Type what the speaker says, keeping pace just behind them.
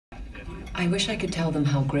I wish I could tell them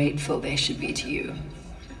how grateful they should be to you.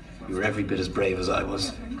 You were every bit as brave as I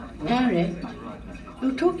was. Mary,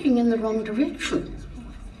 you're talking in the wrong direction.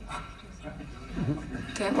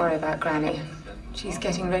 Don't worry about Granny. She's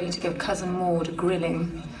getting ready to give Cousin Maud a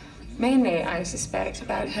grilling. Mainly, I suspect,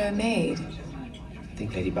 about her maid. I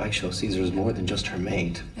think Lady Bagshaw sees her as more than just her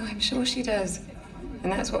maid. Oh, I'm sure she does.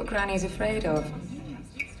 And that's what Granny's afraid of.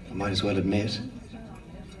 I might as well admit,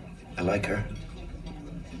 I like her.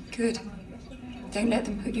 Good. Don't let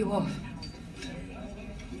them put you off.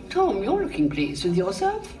 Tom, you're looking pleased with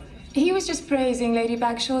yourself. He was just praising Lady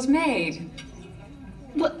Bagshaw's maid.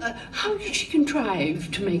 Well, how did she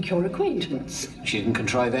contrive to make your acquaintance? She didn't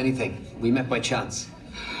contrive anything. We met by chance.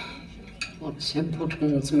 What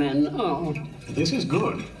simpletons men are. This is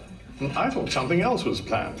good. I thought something else was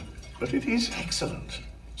planned, but it is excellent.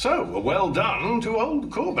 So, well done to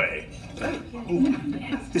old Courbet.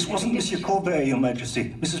 This wasn't Monsieur Courbet, Your Majesty.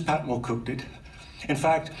 Mrs. Patmore cooked it. In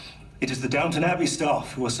fact, it is the Downton Abbey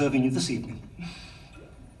staff who are serving you this evening.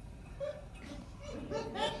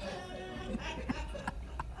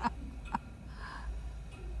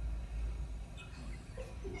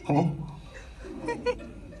 Oh.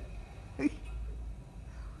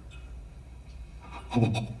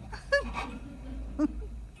 Oh.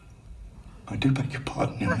 I do beg your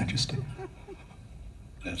pardon, Your Majesty.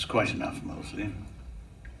 That's quite enough, Mosley.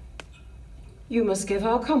 You must give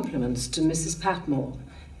our compliments to Mrs. Patmore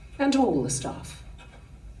and all the staff.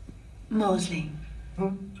 Mosley,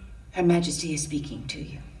 Her Majesty is speaking to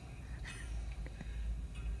you.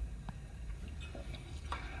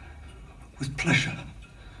 With pleasure,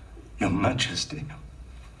 Your Majesty.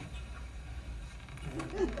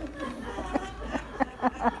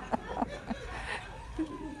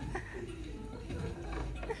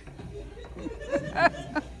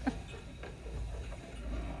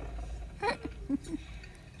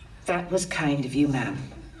 That was kind of you, ma'am.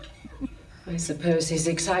 I suppose he's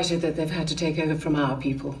excited that they've had to take over from our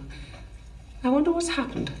people. I wonder what's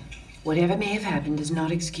happened. Whatever may have happened does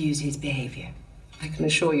not excuse his behavior. I can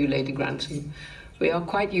assure you, Lady Grantham, we are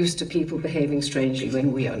quite used to people behaving strangely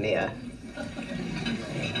when we are near.